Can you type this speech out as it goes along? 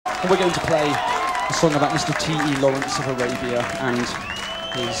And we're going to play a song about Mr. T.E. Lawrence of Arabia and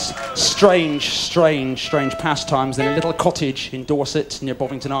his strange pastimes in a little cottage in Dorset near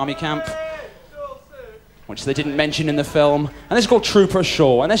Bovington Army Camp, which they didn't mention in the film. And this is called Trooper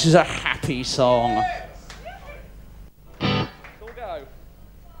Shaw, and this is a happy song. All go.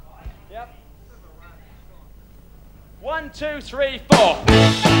 Yep. 1, 2, 3, 4.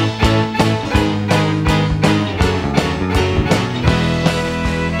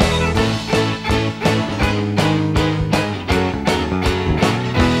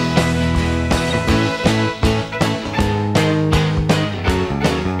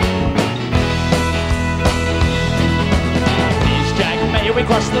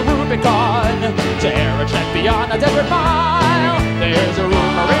 Across the Rubicon, dare a check beyond a desert mile. There's a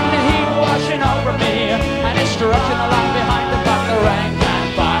rumor in the heat washing over me, and it's direction along behind the rank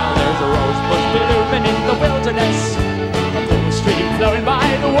and file. There's a rose bush blooming in the wilderness, a cool stream flowing by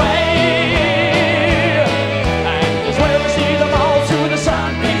the way, and there's where we see them all to the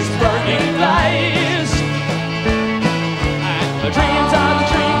sunbeams burning blaze. And the dreams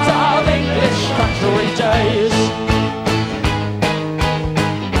are of English country days.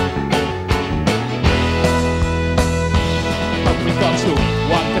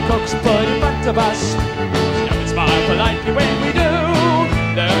 What the cooks put in front of us, and smile politely when we do.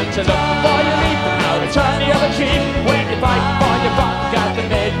 Learn to look before you leap, and how to turn the other cheek when you fight for your buck at the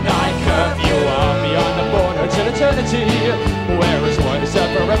midnight curfew. Are beyond the border till eternity, where is one is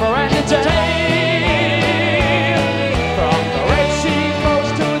forever and a day. From the Red Sea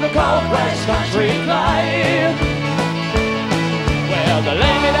coast to the cold West Country Clyde, where they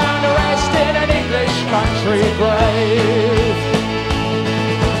lay me down to rest in an English country grave.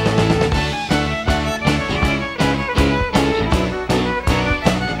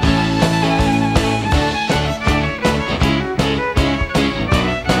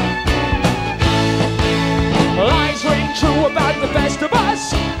 About the best of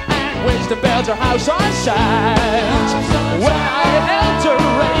us, and wisdom builds a house on sand. When I helped her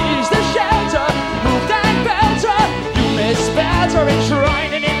raise the shelter, moved and built her, you misspelled her,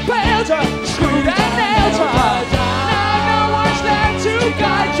 enshrined and impaled her, screwed and nailed her. Now no one's there to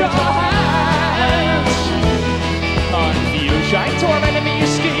guide your hands. Confusion, torment, enemy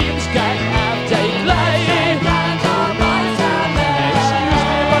schemes can have day play. Excuse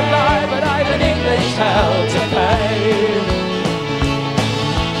me if I lie, but I've an English hell to pay.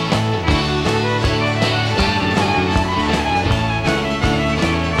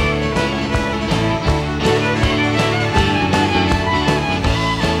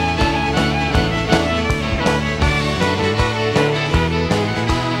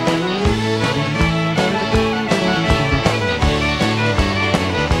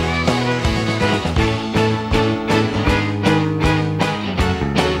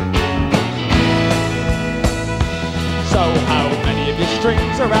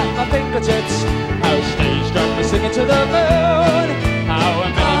 Strings are at my fingertips. How stage drummers singing to the moon. How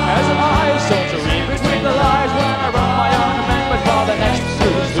many pairs of eyes sought to read between the lines when I wrote my ornament before the next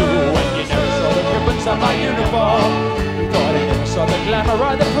who's who. When you never saw the ribbons on my uniform, you thought I never saw the glamour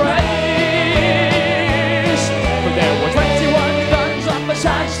or the praise. But there were 21 guns on the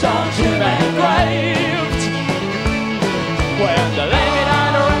sandstone tomb engraved, where they lay me down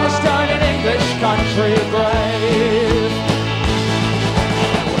to rest on an English country grave.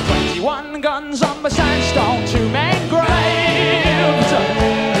 Guns on my sandstone tomb engraved,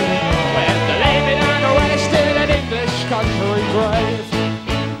 when they lay me down to rest in an English country grave.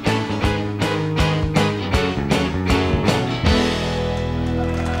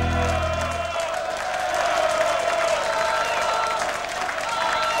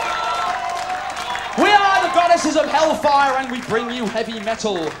 We are the goddesses of hellfire, and we bring you heavy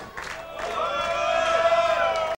metal.